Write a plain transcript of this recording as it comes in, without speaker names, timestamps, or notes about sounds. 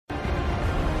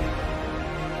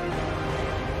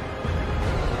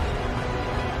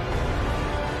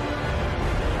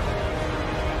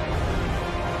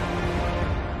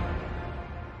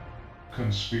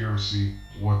conspiracy.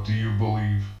 What do you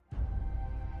believe?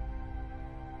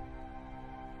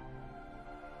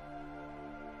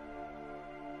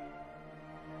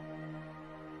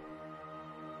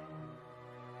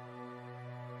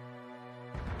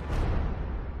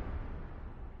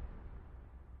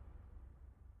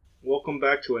 Welcome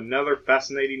back to another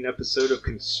fascinating episode of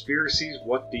Conspiracies.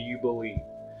 What do you believe?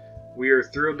 We are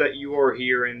thrilled that you are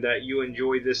here and that you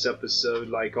enjoyed this episode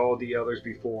like all the others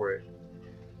before it.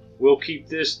 We'll keep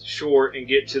this short and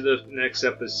get to the next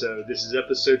episode. This is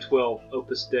episode 12,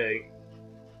 Opus Dei.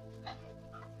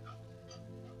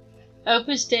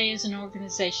 Opus Dei is an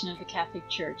organization of the Catholic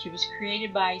Church. It was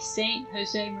created by Saint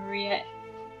Jose Maria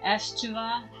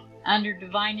Estiva under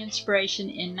divine inspiration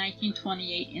in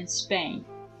 1928 in Spain.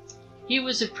 He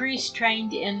was a priest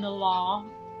trained in the law,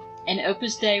 and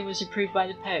Opus Dei was approved by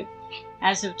the Pope.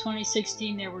 As of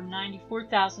 2016, there were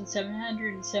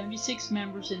 94,776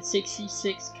 members in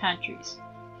 66 countries.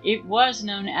 It was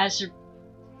known as the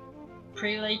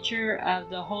Prelature of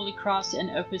the Holy Cross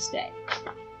and Opus Dei.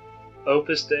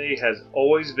 Opus Dei has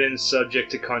always been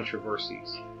subject to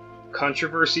controversies.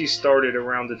 Controversies started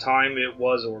around the time it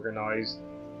was organized.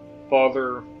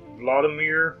 Father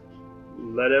Vladimir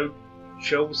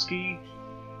Ledovsky,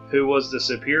 who was the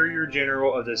Superior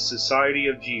General of the Society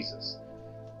of Jesus.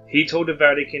 He told the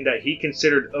Vatican that he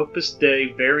considered Opus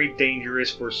Dei very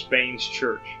dangerous for Spain's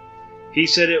church. He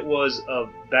said it was of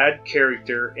bad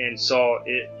character and saw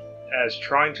it as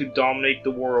trying to dominate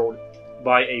the world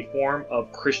by a form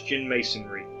of Christian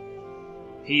Masonry.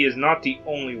 He is not the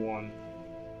only one.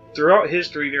 Throughout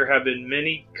history, there have been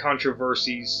many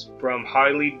controversies from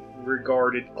highly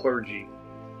regarded clergy.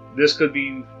 This could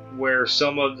be where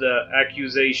some of the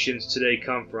accusations today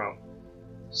come from.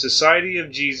 Society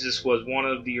of Jesus was one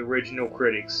of the original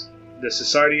critics. The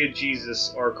Society of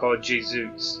Jesus are called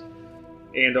Jesuits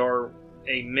and are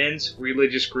a men's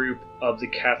religious group of the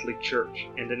Catholic Church.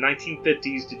 In the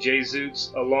 1950s, the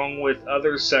Jesuits, along with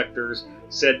other sectors,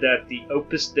 said that the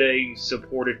Opus Dei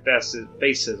supported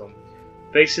fascism.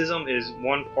 Fascism is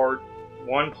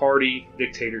one-party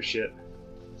dictatorship.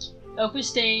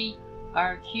 Opus Dei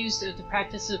are accused of the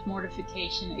practice of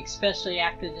mortification, especially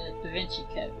after the Da Vinci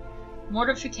Code.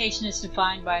 Mortification is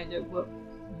defined by the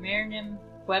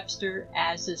Merriam-Webster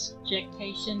as the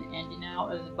subjectation and denial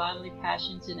of the bodily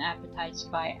passions and appetites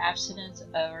by abstinence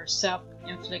or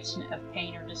self-infliction of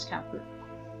pain or discomfort.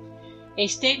 A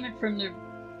statement from the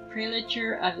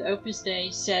Prelature of the Opus Dei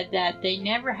said that they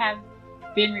never have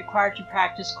been required to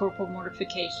practice corporal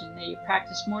mortification. They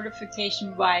practice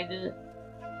mortification by the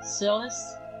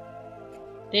Silas.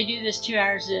 They do this 2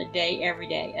 hours a day, every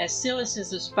day, as Silas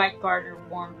is a spike garter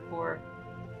worn for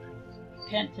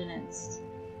penitence.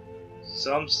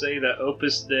 Some say that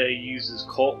Opus Dei uses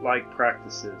cult-like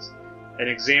practices. An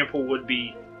example would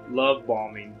be love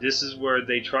bombing. This is where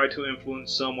they try to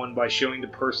influence someone by showing the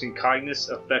person kindness,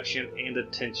 affection, and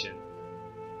attention.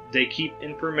 They keep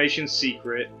information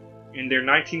secret. In their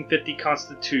 1950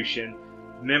 Constitution,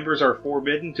 members are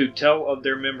forbidden to tell of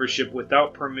their membership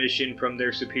without permission from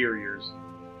their superiors.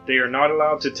 They are not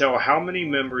allowed to tell how many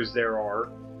members there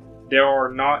are. There are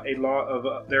not a lot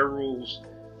of their rules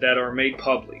that are made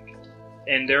public.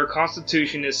 In their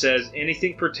constitution it says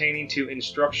anything pertaining to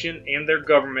instruction and their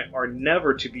government are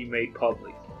never to be made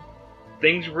public.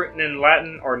 Things written in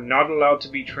Latin are not allowed to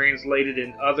be translated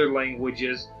in other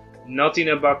languages. Nothing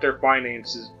about their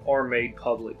finances are made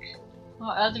public.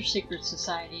 Well, other secret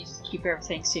societies keep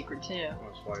everything secret too.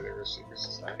 That's why they're a secret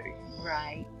society.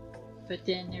 Right. But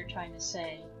then they're trying to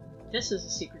say this is a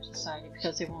secret society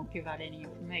because they won't give out any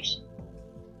information.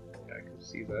 Yeah, I can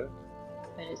see that.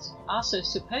 But it's also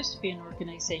supposed to be an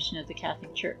organization of the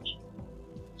Catholic Church.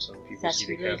 Some people That's see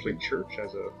the religion. Catholic Church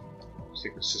as a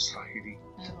secret society.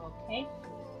 Oh, okay.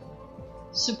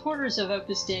 Supporters of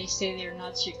Opus Dei say they are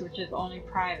not secretive, only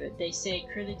private. They say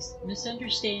critics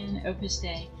misunderstand Opus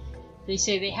Dei. They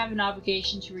say they have an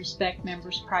obligation to respect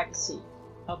members' privacy.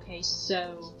 Okay,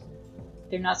 so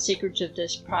they're not secretive,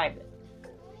 just private.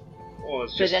 Well,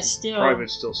 it's But just that's still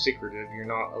private's still secretive. You're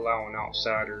not allowing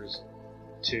outsiders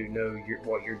to know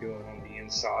what you're doing on the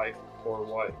inside, or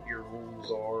what your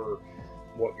rules are, or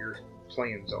what your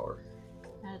plans are.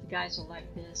 The guys are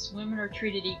like this. Women are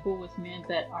treated equal with men,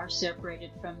 but are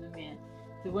separated from the men.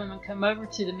 The women come over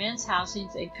to the men's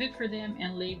housings and cook for them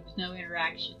and leave with no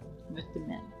interaction with the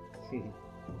men.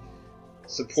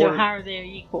 So how are they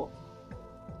equal?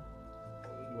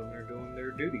 When they're doing their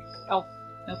duty. Oh,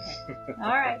 okay.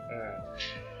 All right.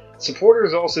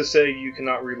 Supporters also say you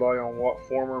cannot rely on what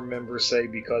former members say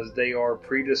because they are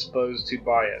predisposed to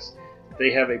bias.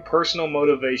 They have a personal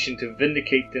motivation to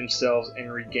vindicate themselves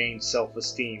and regain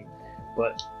self-esteem.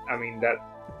 But I mean that's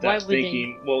Why would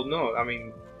thinking. Well, no, I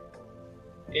mean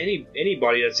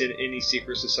anybody that's in any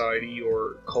secret society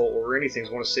or cult or anything is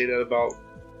going to say that about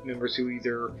members who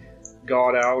either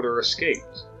got out or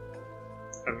escaped.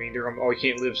 I mean, you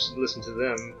can't listen to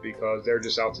them because they're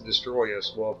just out to destroy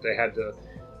us. Well, if they had to,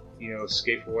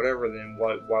 escape or whatever, then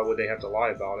why would they have to lie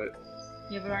about it?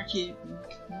 Yeah, but aren't you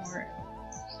more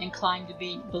inclined to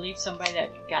believe somebody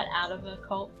that got out of a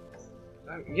cult?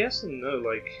 Yes and no.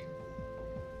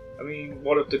 I mean,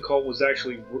 what if the cult was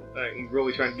actually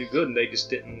really trying to do good and they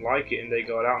just didn't like it and they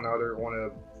got out and now they want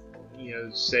to,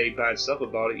 say bad stuff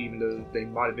about it, even though they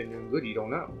might have been doing good? You don't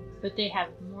know. But they have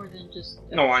more than just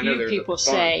I know few people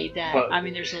say that. I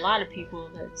mean, there's a lot of people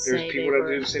that say there's people that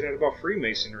do say that about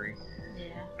Freemasonry.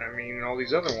 Yeah. I mean, and all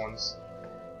these other ones.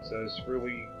 So it's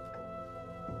really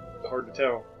hard to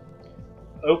tell.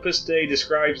 Opus Dei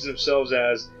describes themselves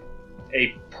as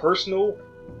a personal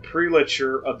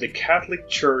prelature of the Catholic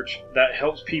Church that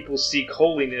helps people seek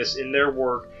holiness in their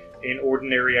work and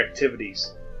ordinary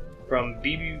activities. From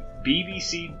BBC.co.uk,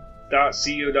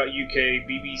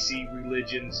 BBC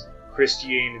Religions,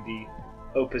 Christianity,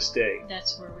 Opus Dei.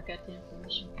 That's where we got the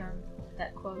information from,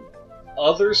 that quote.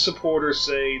 Other supporters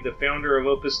say the founder of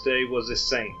Opus Dei was a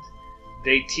saint.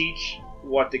 They teach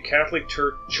what the Catholic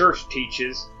Church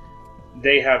teaches.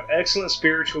 They have excellent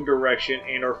spiritual direction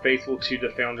and are faithful to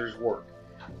the founder's work.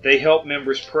 They help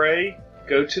members pray,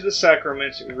 go to the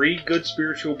sacraments, read good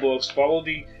spiritual books, follow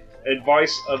the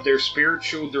advice of their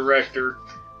spiritual director,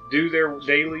 do their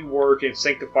daily work, and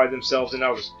sanctify themselves and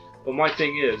others. But my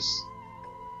thing is,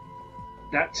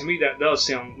 that to me that does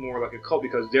sound more like a cult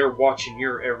because they're watching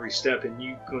your every step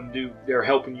and they're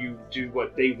helping you do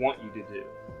what they want you to do.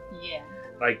 Yeah.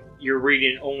 Like you're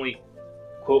reading only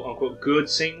quote unquote good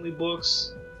saintly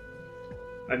books.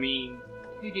 I mean,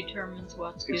 who determines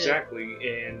what's good? Exactly,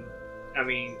 and I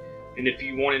mean, and if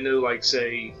you want to know,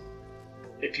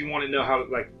 if you want to know how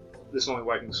to, this is the only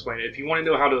way I can explain it. If you want to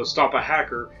know how to stop a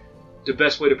hacker, the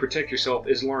best way to protect yourself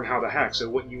is learn how to hack. So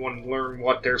you want to learn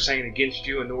what they're saying against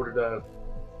you in order to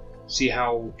see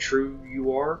how true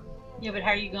you are. Yeah, but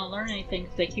how are you going to learn anything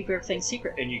if they keep everything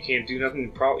secret? And you can't do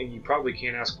nothing. And you probably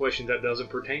can't ask questions that doesn't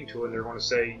pertain to it. And they're going to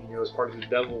say, it's part of the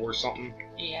devil or something.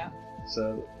 Yeah.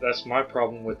 So that's my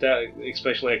problem with that,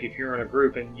 especially if you're in a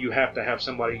group and you have to have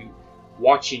somebody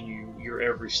watching your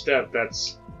every step.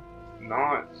 That's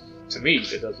not, to me,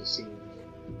 that doesn't seem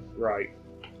right.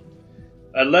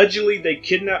 Allegedly, they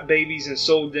kidnapped babies and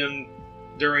sold them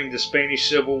during the Spanish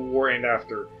Civil War and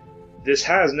after. This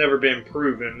has never been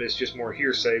proven. It's just more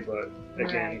hearsay, but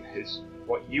again, it's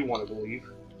what you want to believe.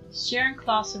 Sharon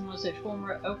Clausen was a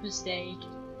former Opus Dei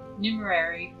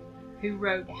numerary who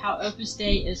wrote How Opus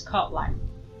Dei is Cult-like.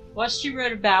 What she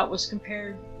wrote about was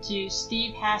compared to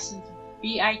Steve Hassan's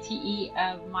BITE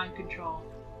of mind control.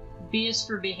 B is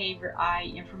for behavior,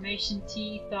 I, information,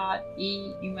 T, thought,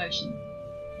 E, emotion.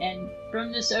 And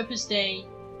from this Opus Dei,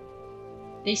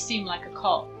 they seem like a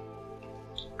cult.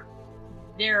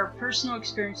 There are personal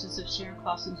experiences of Sharon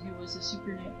Clausen, who was a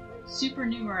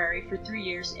supernumerary for 3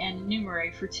 years and a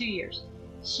numerary for 2 years.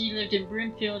 She lived in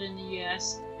Brimfield in the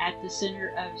U.S. at the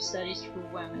Center of Studies for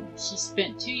Women. She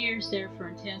spent 2 years there for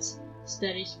intense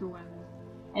studies for women.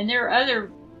 And there are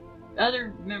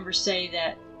other members say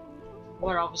that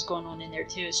what all was going on in there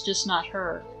too. It's just not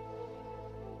her.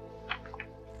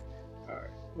 Alright.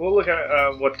 We'll look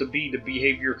at what the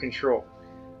behavior control.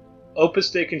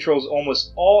 Opus Dei controls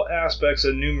almost all aspects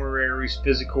of numeraries'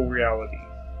 physical reality.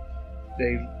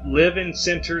 They live in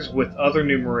centers with other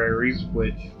numeraries,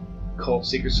 which cult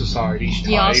secret societies.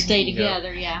 They all stay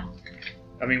together, yeah.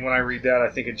 I mean, when I read that, I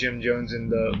think of Jim Jones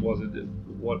and What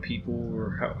People,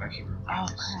 or how I can't remember. Oh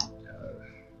crap!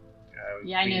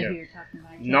 Yeah, I know who you're talking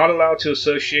about. Not allowed to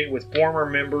associate with former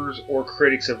members or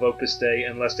critics of Opus Dei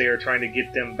unless they are trying to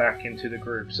get them back into the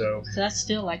group. So that's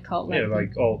still like cult. Yeah,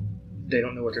 they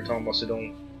don't know what they're talking about, so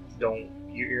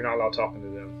you're not allowed talking to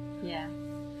them. Yeah.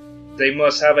 They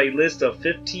must have a list of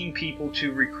 15 people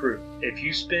to recruit. If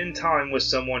you spend time with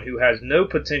someone who has no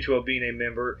potential of being a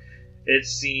member, it's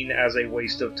seen as a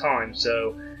waste of time.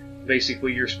 So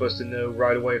basically, you're supposed to know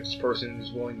right away if this person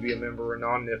is willing to be a member or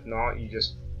not, and if not, you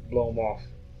just blow them off.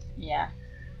 Yeah.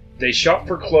 They shop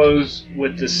for clothes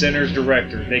with the center's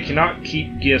director. They cannot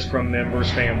keep gifts from members'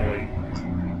 family.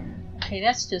 Okay,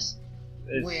 that's just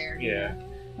weird. Yeah.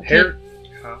 Okay.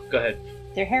 Go ahead.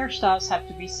 Their hairstyles have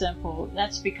to be simple.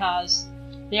 That's because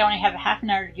they only have a half an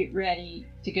hour to get ready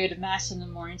to go to Mass in the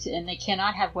mornings, and they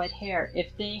cannot have wet hair.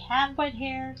 If they have wet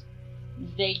hair,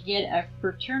 they get a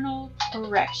fraternal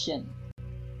correction.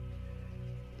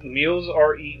 Meals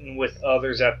are eaten with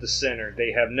others at the center.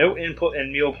 They have no input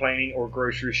in meal planning or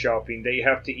grocery shopping. They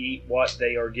have to eat what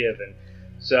they are given.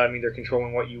 So, I mean, they're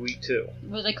controlling what you eat, too.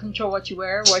 Well, they control what you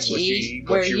wear, what you eat,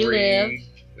 where what you live.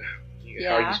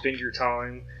 How you spend your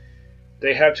time.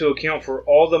 They have to account for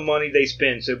all the money they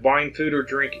spend, so buying food or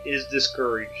drink is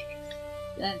discouraged.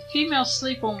 And females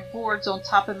sleep on boards on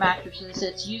top of mattresses.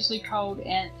 It's usually cold,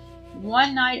 and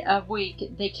one night a week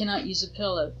they cannot use a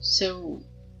pillow. So,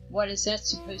 what is that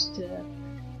supposed to?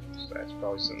 That's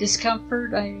probably some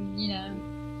discomfort. I don't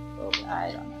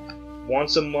know.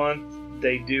 Once a month,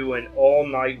 they do an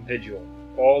all-night vigil.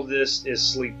 All this is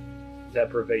sleep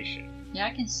deprivation. Yeah,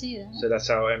 I can see that. So that's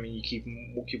how, I mean, you keep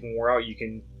them wore out. You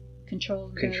can control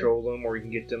them, or you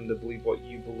can get them to believe what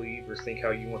you believe or think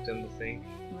how you want them to think.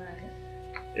 Right.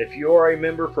 If you are a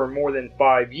member for more than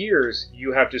 5 years,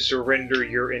 you have to surrender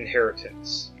your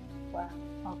inheritance. Wow.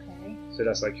 Okay. So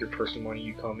that's like your personal money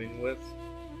you come in with,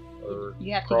 or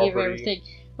you have to property. give everything.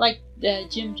 Like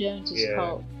Jim Jones is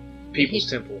called People's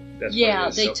Temple. That's yeah, what it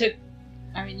is. they took.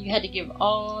 I mean, you had to give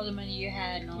all the money you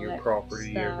had and all your that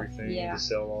property, stuff. everything Yeah. to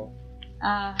sell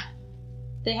off.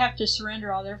 They have to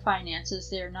surrender all their finances.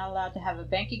 They're not allowed to have a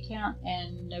bank account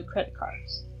and no credit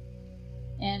cards.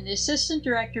 And the assistant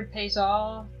director pays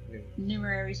all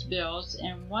numeraries' bills,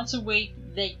 and once a week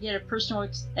they get a personal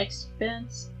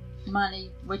expense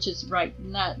money, which is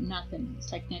nothing.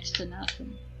 It's like next to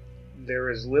nothing.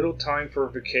 There is little time for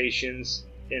vacations,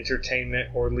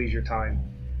 entertainment, or leisure time.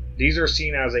 These are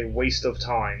seen as a waste of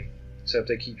time. So if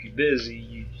they keep you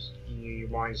busy, your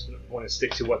mind's want to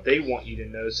stick to what they want you to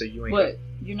know, so you ain't.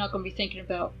 You're not going to be thinking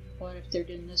about what if they're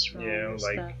doing this wrong. Yeah,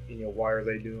 like stuff. Why are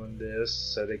they doing this?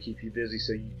 So they keep you busy,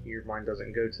 so your mind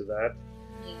doesn't go to that.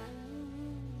 Yeah.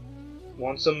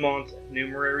 Once a month,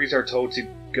 numeraries are told to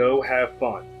go have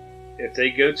fun. If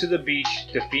they go to the beach,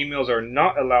 the females are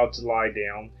not allowed to lie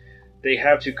down. They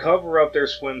have to cover up their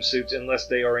swimsuits unless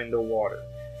they are in the water.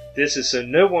 This is so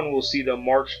no one will see the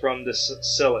marks from the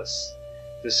cilice.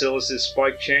 The cilice is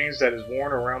spiked chains that is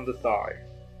worn around the thigh.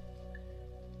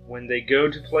 When they go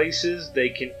to places, they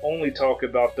can only talk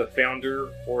about the founder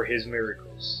or his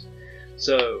miracles.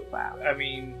 So, wow. I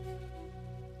mean,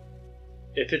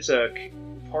 if it's a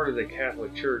part of the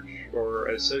Catholic Church or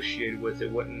associated with it,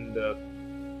 wouldn't the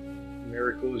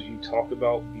miracles you talk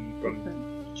about be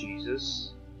from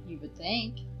Jesus? You would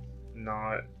think.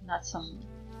 Not some.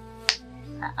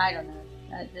 I don't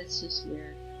know. That's just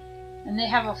weird. And they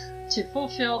have to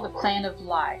fulfill the plan of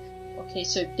life. Okay,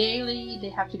 so daily they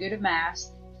have to go to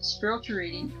Mass, spiritual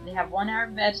reading, they have 1 hour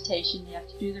of meditation, they have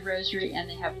to do the rosary, and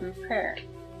they have group prayer.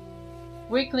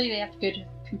 Weekly they have to go to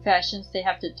confessions, they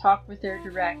have to talk with their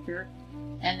director,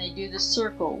 and they do the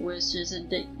circle, which is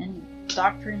an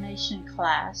indoctrination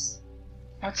class.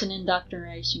 What's an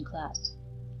indoctrination class?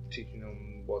 teaching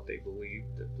them what they believe,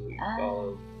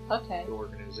 okay. the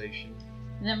organization.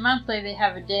 And then monthly they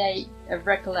have a day of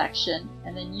recollection,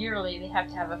 and then yearly they have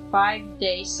to have a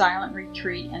 5-day silent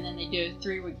retreat, and then they do a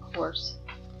 3-week course.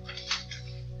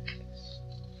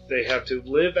 They have to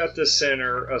live at the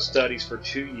center of studies for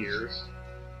 2 years.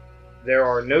 There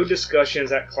are no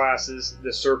discussions at classes,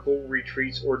 the circle,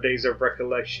 retreats, or days of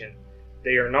recollection.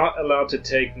 They are not allowed to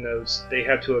take notes. They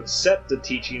have to accept the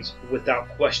teachings without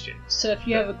question. So if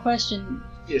you have a question,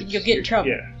 you'll get in trouble.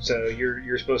 Yeah, so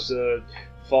you're supposed to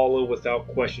follow without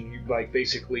question. You're like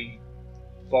basically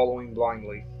following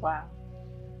blindly. Wow.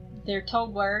 They're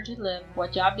told where to live,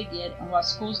 what job to get, and what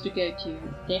schools to go to.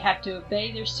 They have to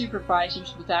obey their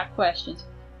supervisors without questions.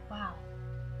 Wow.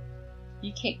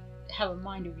 You can't have a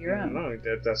mind of your own. No,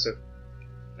 that's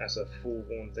a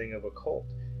full-on thing of a cult.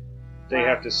 They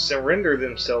have to surrender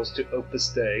themselves to Opus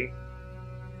Dei.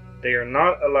 They are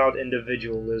not allowed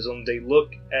individualism. They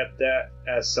look at that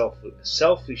as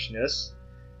selfishness.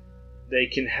 They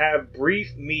can have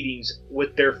brief meetings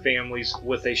with their families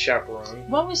with a chaperone.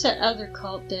 What was that other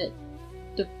cult that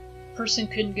the person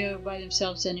couldn't go by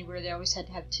themselves anywhere? They always had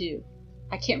to have two.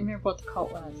 I can't remember what the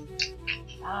cult was.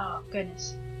 Oh,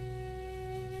 goodness.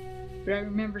 But I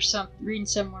remember reading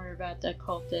somewhere about that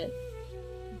cult that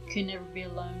you could never be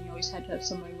alone. You always had to have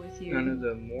somebody with you. None of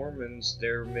the Mormons,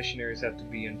 their missionaries have to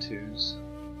be in twos.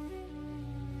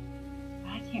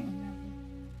 I can't remember.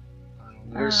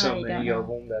 There's so many of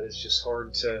them that it's just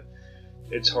hard to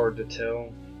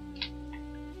tell.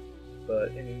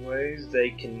 But anyways,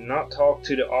 they cannot talk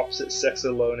to the opposite sex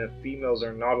alone, and females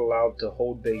are not allowed to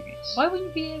hold babies. Why wouldn't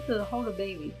you be able to hold a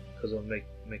baby? Because it'll make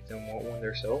them want one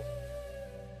themselves.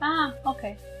 Ah,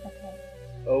 okay.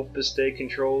 Opus Dei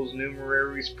controls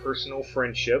numeraries' personal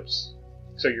friendships.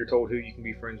 So you're told who you can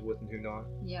be friends with and who not.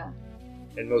 Yeah.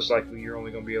 and most likely you're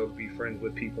only going to be able to be friends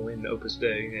with people in Opus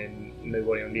Dei and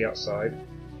nobody on the outside.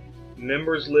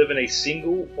 Members live in a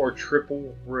single or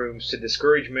triple rooms to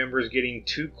discourage members getting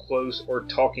too close or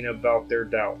talking about their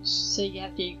doubts. So you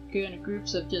have to go in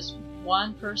groups of just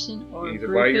one person or either a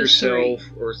group by of yourself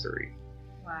three. or three.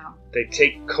 Wow. They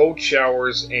take cold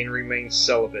showers and remain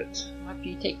celibate. After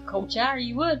you take a cold shower,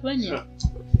 you would, wouldn't you?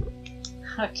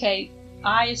 Okay,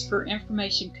 I is for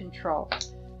information control.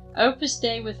 Opus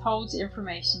Dei withholds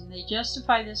information. They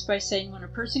justify this by saying when a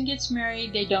person gets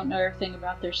married, they don't know everything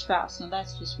about their spouse. Now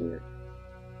that's just weird.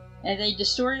 And they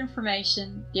distort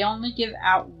information. They only give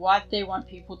out what they want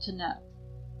people to know.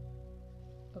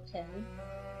 Okay.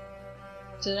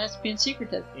 So that's being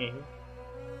secretive. Mm-hmm.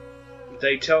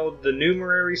 They tell the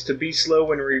numeraries to be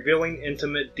slow in revealing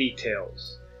intimate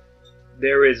details.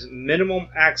 There is minimum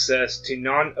access to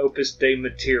non-Opus Dei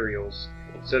materials,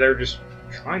 so they're just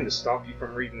trying to stop you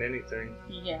from reading anything.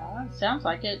 Yeah, sounds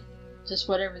like it. Just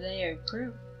whatever they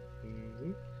approve.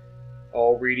 Mm-hmm.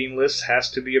 All reading lists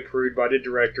has to be approved by the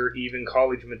director, even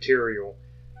college material,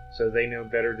 so they know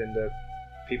better than the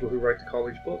people who write the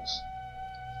college books.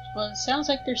 Well, it sounds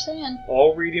like they're saying.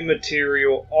 All reading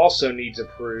material also needs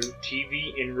approved.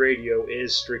 TV and radio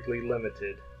is strictly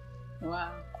limited.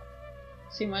 Wow.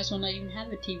 So you might as well not even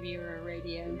have a TV or a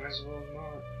radio. Might as well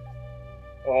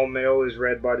not. All mail is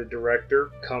read by the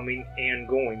director, coming and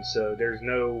going, so there's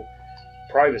no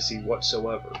privacy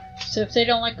whatsoever. So if they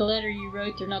don't like a letter you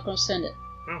wrote, they're not going to send it?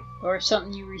 No. Or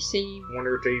something you receive? I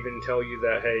wonder if they even tell you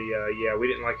that, hey, yeah, we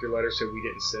didn't like your letter, so we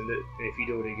didn't send it, and if you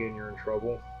do it again, you're in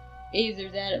trouble. Either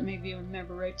that, or maybe a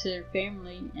member wrote to their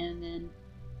family, and then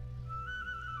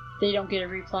they don't get a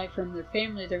reply from their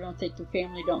family. They're going to think the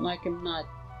family don't like them, not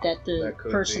that the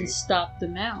person stopped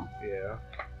them out. Yeah.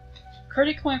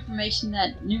 Critical information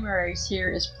that numeraries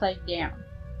hear is plagued down.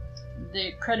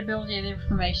 The credibility of the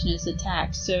information is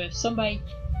attacked. So if somebody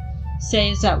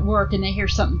says at work and they hear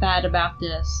something bad about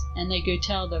this, and they go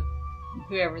tell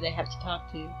whoever they have to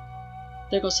talk to,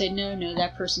 they're going to say, no,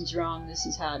 that person's wrong. This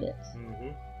is how it is. Mm-hmm.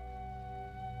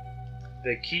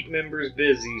 They keep members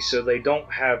busy so they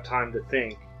don't have time to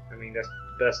think. I mean, that's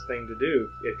the best thing to do.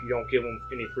 If you don't give them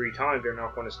any free time, they're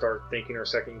not going to start thinking or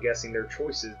second-guessing their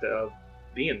choices of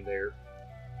being there.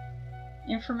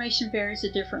 Information varies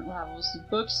at different levels. The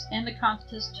books and the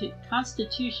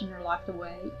Constitution are locked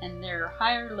away, and there are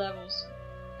higher levels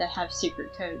that have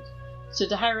secret codes. So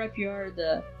the higher up you are,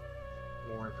 the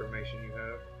more information you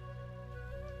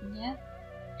have. Yeah.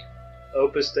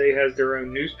 Opus Dei has their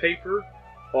own newspaper.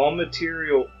 All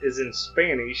material is in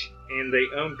Spanish, and they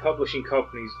own publishing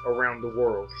companies around the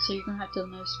world. So you're going to have to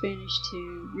know Spanish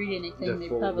to read anything they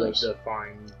publish. The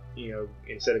fine,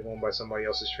 instead of going by somebody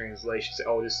else's translation, say,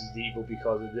 oh, this is evil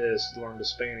because of this, learn the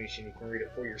Spanish and you can read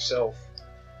it for yourself.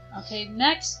 Okay,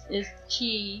 next is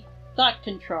Chi, thought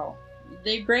control.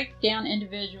 They break down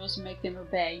individuals and make them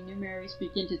obey. Numeraries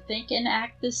begin to think and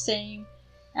act the same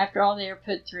after all they are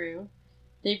put through.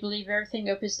 They believe everything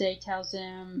Opus Dei tells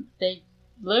them. They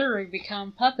literally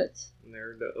become puppets. And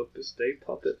they're the Opus Dei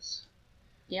puppets.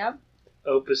 Yep.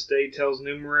 Opus Dei tells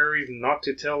numeraries not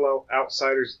to tell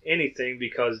outsiders anything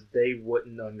because they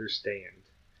wouldn't understand.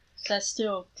 So that's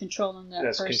still controlling that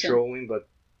person. That's controlling, but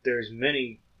there's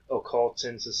many occults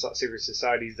and secret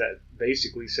societies that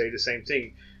basically say the same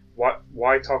thing.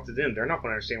 Why talk to them? They're not going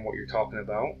to understand what you're talking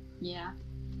about. Yeah.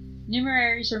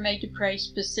 Numeraries are made to pray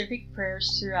specific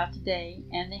prayers throughout the day,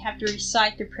 and they have to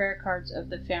recite the prayer cards of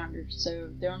the founders. So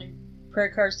the only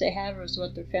prayer cards they have is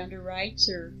what the founder writes,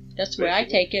 or that's the way I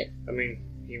take it. I mean,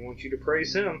 he wants you to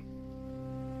praise him.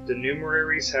 The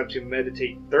numeraries have to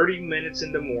meditate 30 minutes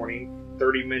in the morning,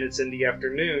 30 minutes in the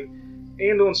afternoon,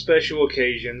 and on special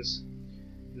occasions.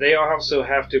 They also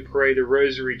have to pray the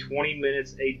rosary 20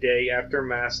 minutes a day after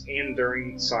Mass and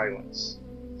during silence.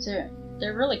 So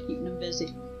they're really keeping them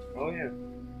busy. Oh, yeah.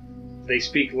 They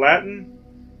speak Latin,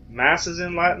 Mass is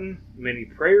in Latin, many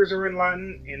prayers are in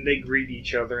Latin, and they greet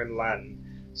each other in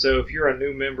Latin. So if you're a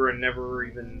new member and never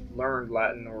even learned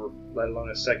Latin, or let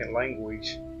alone a second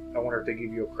language, I wonder if they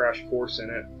give you a crash course in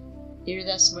it. Either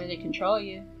that's the way they control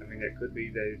you. I mean, it could be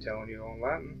they're telling you on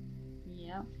Latin.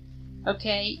 Yeah.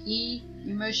 Okay, E,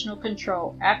 emotional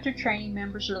control. After training,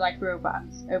 members are like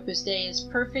robots. Opus Dei is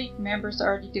perfect, members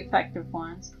are the defective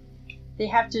ones. They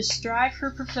have to strive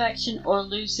for perfection or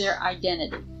lose their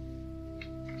identity.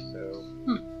 So,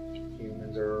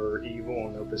 humans are evil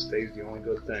and Opus Dei is the only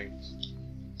good thing.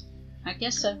 I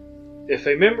guess so. If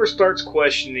a member starts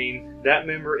questioning, that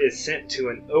member is sent to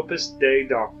an Opus Dei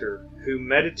doctor who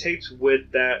meditates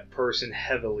with that person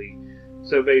heavily.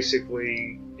 So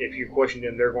basically, if you question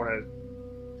them,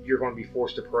 you're going to be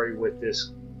forced to pray with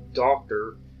this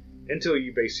doctor, until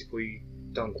you basically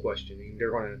done questioning.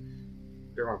 They're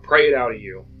gonna pray it out of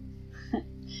you.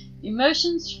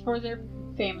 Emotions for their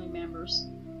family members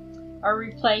are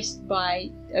replaced by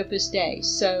Opus Dei,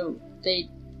 so the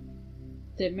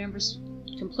members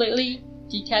completely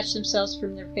detach themselves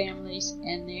from their families,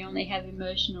 and they only have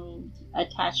emotional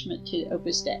attachment to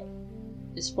Opus Dei.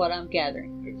 Is what I'm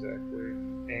gathering.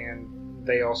 Exactly, and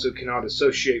they also cannot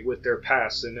associate with their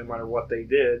past, and no matter what they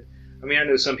did. I mean, I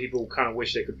know some people kind of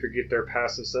wish they could forget their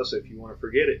past and stuff, so if you want to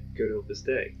forget it, go to Opus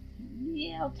Dei.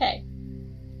 Yeah, okay.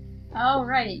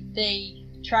 Alrighty, they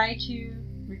try to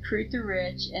recruit the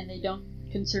rich, and they don't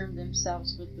concern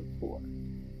themselves with the poor.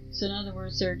 So in other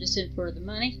words, they're just in for the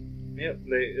money? Yep,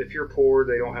 if you're poor,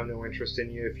 they don't have no interest in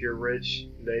you. If you're rich,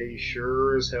 they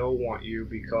sure as hell want you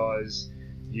because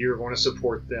you're going to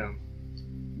support them.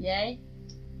 Yay?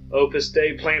 Opus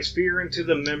Dei plants fear into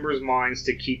the members' minds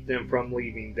to keep them from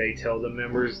leaving. They tell the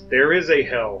members there is a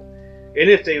hell, and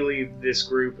if they leave this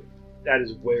group, that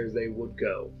is where they would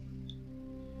go.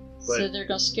 But so they're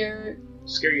going to scare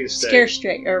you to stay. Scare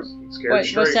straight. Or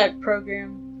straight. What's that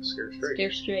program? Scare straight.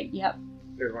 Scare straight, yep.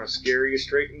 They're going to scare you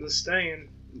straight into staying.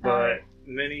 But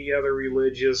many other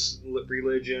religions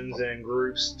and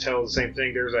groups tell the same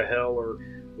thing. There's a hell or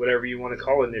whatever you want to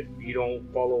call it. And if you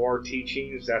don't follow our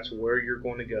teachings, that's where you're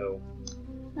going to go.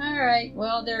 Alright,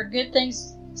 well, there are good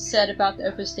things said about the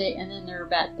Opus Dei, and then there are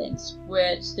bad things,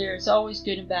 which there's always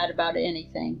good and bad about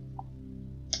anything.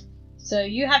 So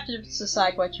you have to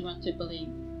decide what you want to believe.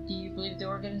 Do you believe the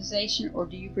organization, or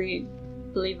do you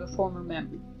believe a former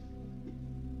member?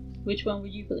 Which one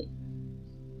would you believe?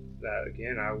 That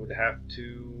again, I would have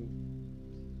to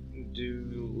do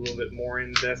a little bit more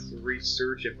in-depth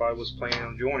research if I was planning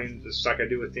on joining. Just like I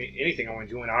do with anything I want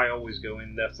to join, I always go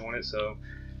in-depth on it. So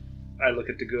I look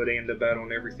at the good and the bad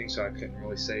on everything. So I couldn't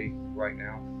really say right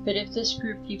now. But if this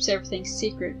group keeps everything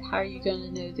secret, how are you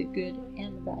going to know the good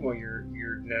and the bad? Well, you're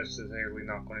necessarily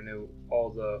not going to know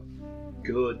all the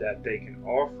good that they can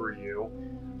offer you,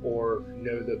 or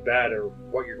know the bad or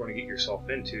what you're going to get yourself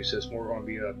into. So it's more going to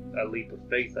be a leap of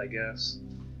faith, I guess.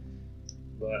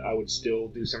 But I would still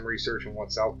do some research on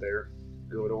what's out there,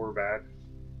 good or bad.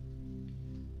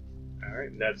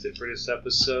 Alright, that's it for this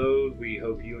episode. We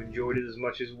hope you enjoyed it as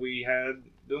much as we had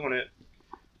doing it.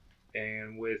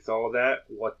 And with all that,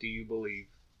 what do you believe?